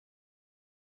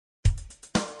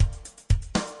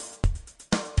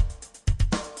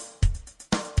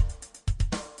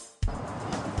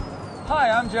Hi,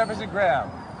 I'm Jefferson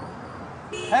Graham.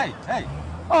 Hey, hey.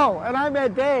 Oh, and I'm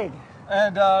Ed Baig.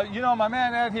 And you know, my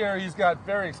man Ed here, he's got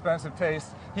very expensive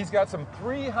taste. He's got some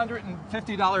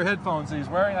 $350 headphones that he's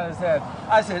wearing on his head.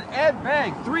 I said, Ed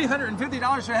Baig,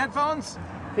 $350 for headphones?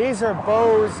 These are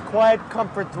Bose Quiet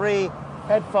Comfort 3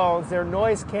 headphones. They're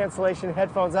noise cancellation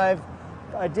headphones. I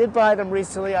did buy them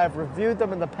recently. I've reviewed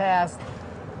them in the past,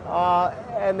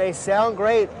 and they sound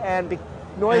great. And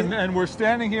we're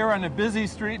standing here on a busy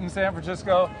street in San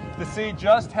Francisco to see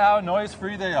just how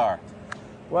noise-free they are.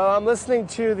 Well, I'm listening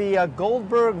to the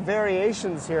Goldberg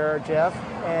variations here, Jeff,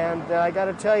 and I got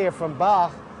to tell you, from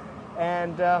Bach,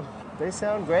 and they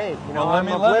sound great. You know, well,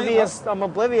 I'm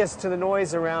oblivious to the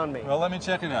noise around me. Well, let me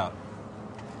check it out.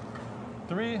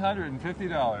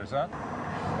 $350, huh?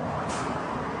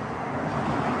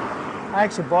 I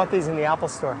actually bought these in the Apple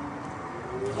Store.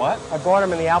 What? I bought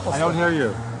them in the Apple Store. I don't hear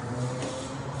you.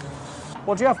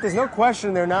 Well, Jeff, there's no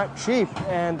question they're not cheap,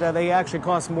 and they actually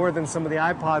cost more than some of the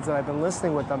iPods that I've been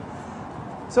listening with them.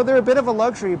 So they're a bit of a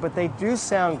luxury, but they do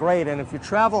sound great, and if you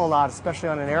travel a lot, especially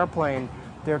on an airplane,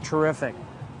 they're terrific.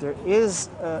 There is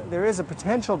a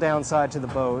potential downside to the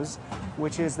Bose,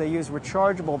 which is they use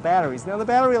rechargeable batteries. Now, the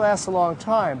battery lasts a long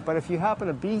time, but if you happen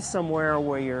to be somewhere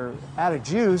where you're out of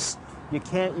juice, you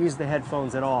can't use the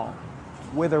headphones at all,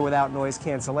 with or without noise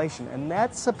cancellation. And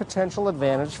that's a potential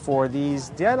advantage for these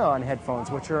dead-on headphones,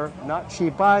 which are not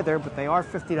cheap either, but they are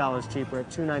 $50 cheaper at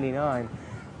 $299.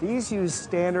 These use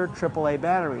standard AAA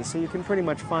batteries, so you can pretty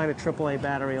much find a AAA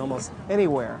battery almost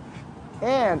anywhere.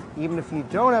 And even if you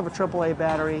don't have a AAA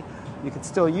battery, you can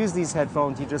still use these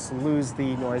headphones, you just lose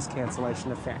the noise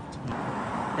cancellation effect.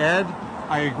 Ed,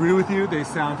 I agree with you, they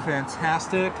sound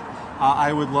fantastic.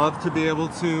 I would love to be able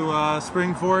to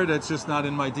spring for it. It's just not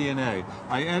in my DNA.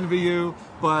 I envy you,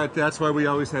 but that's why we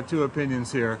always have two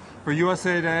opinions here. For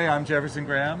USA Today, I'm Jefferson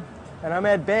Graham. And I'm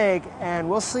Ed Baig, and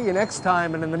we'll see you next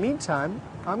time. And in the meantime,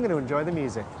 I'm going to enjoy the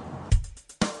music.